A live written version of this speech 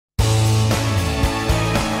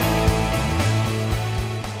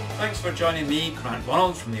Thanks for joining me, Grant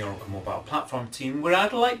Donald from the Oracle Mobile Platform team, where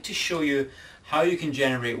I'd like to show you how you can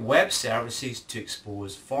generate web services to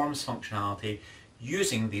expose forms functionality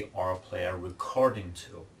using the AuraPlayer recording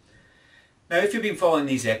tool. Now, if you've been following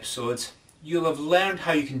these episodes, you'll have learned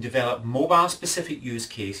how you can develop mobile specific use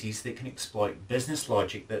cases that can exploit business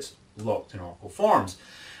logic that's locked in Oracle Forms.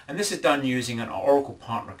 And this is done using an Oracle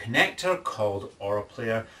Partner Connector called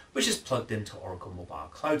AuraPlayer, which is plugged into Oracle Mobile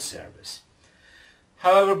Cloud Service.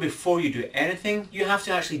 However, before you do anything, you have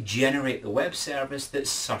to actually generate the web service that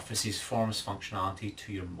surfaces Forms functionality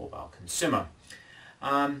to your mobile consumer.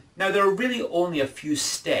 Now, there are really only a few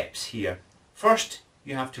steps here. First,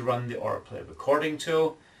 you have to run the AuraPlayer recording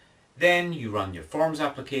tool. Then you run your Forms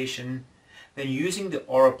application. Then, using the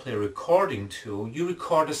AuraPlayer recording tool, you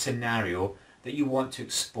record a scenario that you want to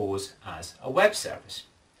expose as a web service.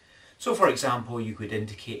 So, for example, you could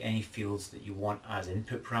indicate any fields that you want as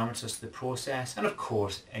input parameters to the process, and of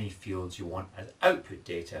course any fields you want as output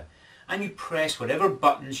data, and you press whatever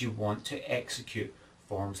buttons you want to execute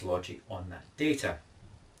Forms logic on that data.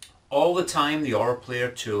 All the time the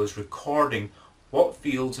AuraPlayer tool is recording what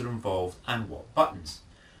fields are involved and what buttons.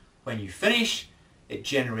 When you finish, it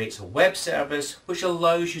generates a web service which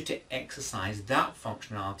allows you to exercise that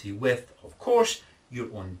functionality with, of course,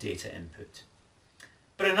 your own data input.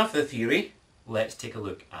 But enough of the theory, let's take a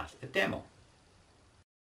look at the demo.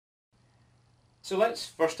 So let's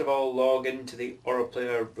first of all log into the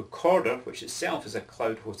AuraPlayer recorder, which itself is a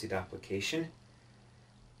cloud-hosted application.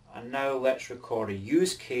 And now let's record a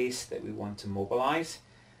use case that we want to mobilize.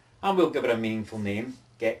 And we'll give it a meaningful name,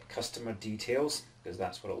 get customer details, because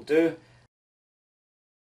that's what it'll do.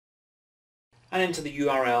 And into the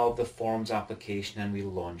URL of the Forms application, and we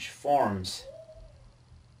launch Forms.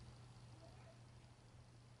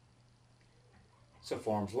 So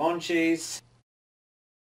Forms launches.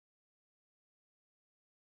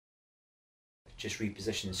 Just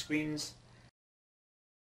reposition screens.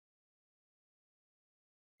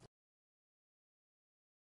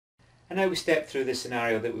 And now we step through the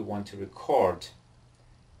scenario that we want to record.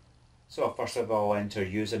 So first of all, enter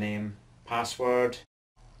username, password,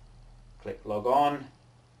 click log on.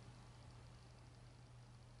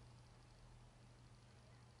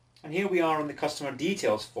 And here we are on the customer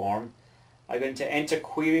details form. I'm going to enter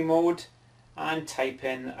query mode and type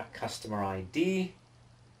in a customer ID.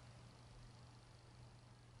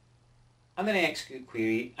 And then execute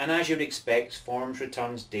query, and as you'd expect, Forms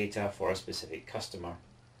returns data for a specific customer.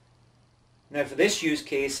 Now for this use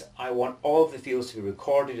case, I want all of the fields to be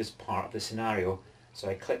recorded as part of the scenario. So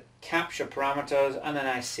I click capture parameters and then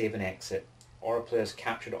I save and exit. AuraPlayer has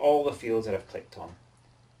captured all the fields that I've clicked on.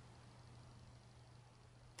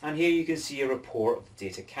 And here you can see a report of the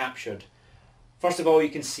data captured. First of all, you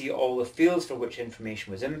can see all the fields for which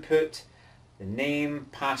information was input, the name,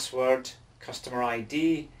 password, customer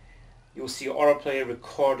ID. You'll see AuraPlayer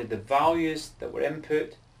recorded the values that were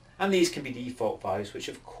input, and these can be default values, which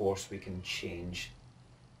of course we can change.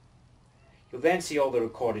 You'll then see all the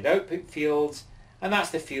recorded output fields, and that's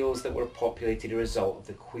the fields that were populated as a result of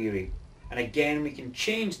the query. And again, we can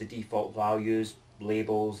change the default values,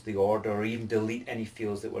 labels, the order, or even delete any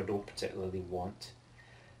fields that we don't particularly want.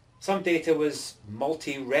 Some data was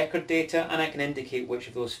multi-record data, and I can indicate which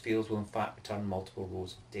of those fields will in fact return multiple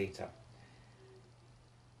rows of data.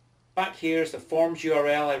 Back here is the Forms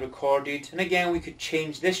URL I recorded, and again we could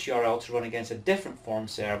change this URL to run against a different form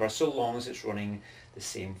server so long as it's running the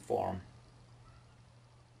same form.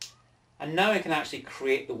 And now I can actually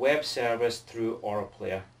create the web service through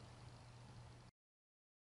AuraPlayer.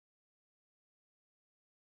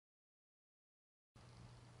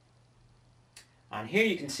 And here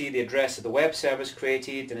you can see the address of the web service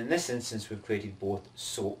created, and in this instance we've created both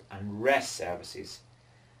SOAP and REST services.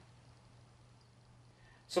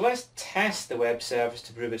 So let's test the web service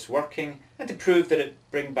to prove it's working and to prove that it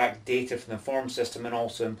brings back data from the Forms system and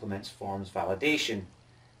also implements Forms validation.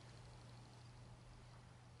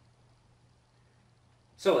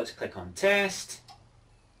 So let's click on test.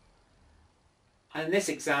 And in this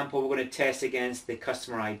example we're going to test against the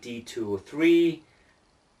customer ID 203.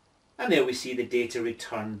 And there we see the data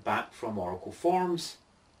returned back from Oracle Forms.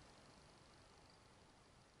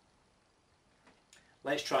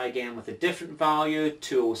 Let's try again with a different value,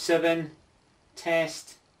 207,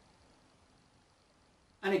 test.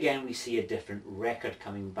 And again we see a different record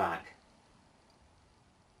coming back.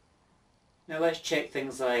 Now let's check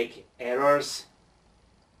things like errors.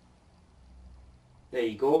 There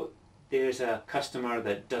you go. There's a customer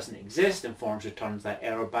that doesn't exist, and Forms returns that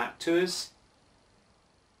error back to us.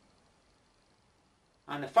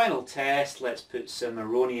 And the final test, let's put some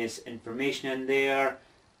erroneous information in there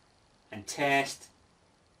and test.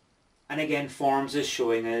 And again, forms is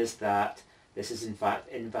showing us that this is in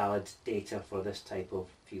fact invalid data for this type of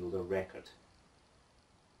field or record.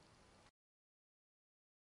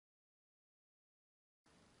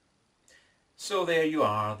 So there you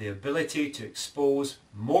are, the ability to expose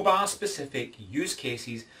mobile-specific use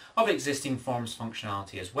cases of existing forms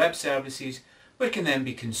functionality as web services, which can then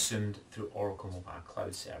be consumed through Oracle Mobile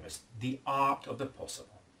Cloud Service. The art of the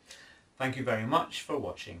possible. Thank you very much for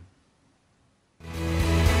watching.